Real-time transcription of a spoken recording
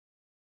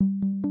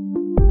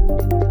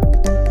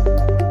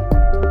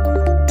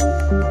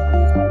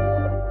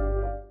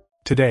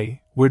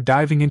Today, we're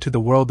diving into the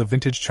world of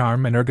vintage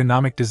charm and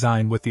ergonomic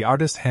design with the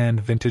Artist Hand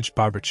Vintage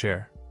Barber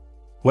Chair.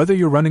 Whether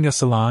you're running a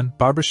salon,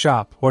 barber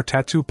shop, or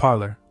tattoo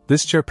parlor,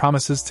 this chair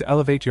promises to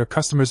elevate your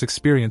customer's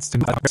experience to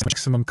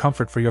maximum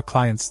comfort for your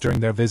clients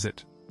during their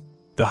visit.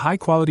 The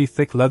high-quality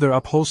thick leather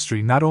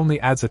upholstery not only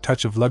adds a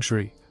touch of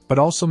luxury, but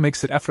also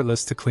makes it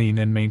effortless to clean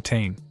and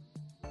maintain.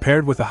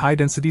 Paired with a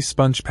high-density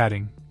sponge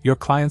padding, your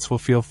clients will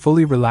feel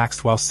fully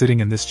relaxed while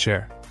sitting in this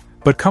chair.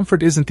 But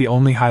comfort isn't the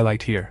only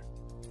highlight here.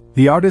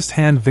 The Artist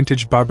Hand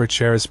Vintage Barber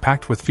Chair is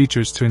packed with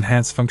features to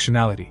enhance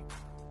functionality.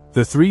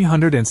 The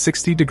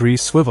 360-degree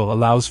swivel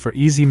allows for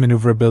easy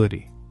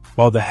maneuverability,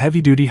 while the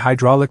heavy-duty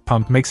hydraulic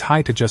pump makes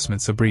height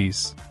adjustments a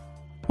breeze.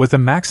 With a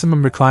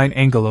maximum recline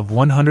angle of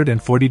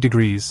 140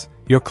 degrees,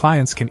 your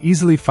clients can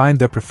easily find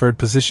their preferred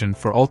position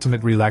for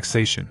ultimate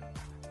relaxation.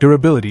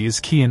 Durability is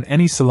key in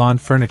any salon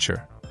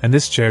furniture, and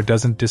this chair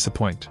doesn't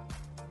disappoint.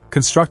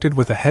 Constructed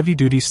with a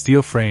heavy-duty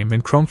steel frame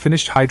and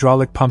chrome-finished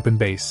hydraulic pump and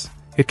base,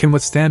 it can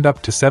withstand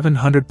up to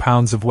 700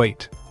 pounds of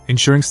weight,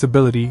 ensuring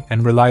stability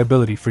and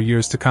reliability for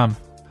years to come.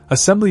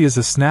 Assembly is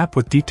a snap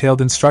with detailed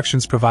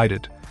instructions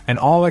provided, and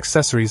all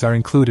accessories are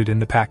included in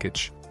the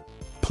package.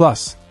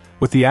 Plus,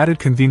 with the added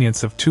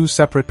convenience of 2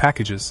 separate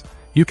packages,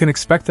 you can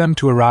expect them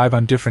to arrive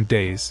on different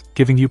days,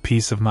 giving you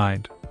peace of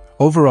mind.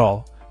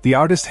 Overall, the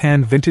Artist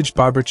Hand Vintage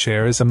Barber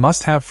Chair is a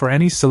must-have for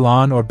any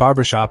salon or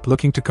barbershop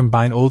looking to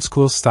combine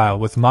old-school style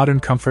with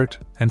modern comfort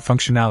and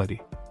functionality.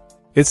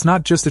 It's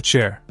not just a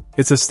chair.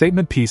 It's a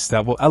statement piece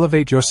that will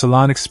elevate your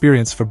salon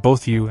experience for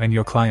both you and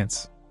your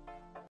clients.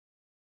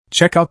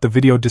 Check out the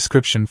video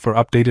description for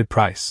updated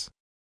price.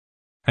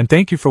 And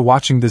thank you for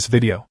watching this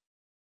video.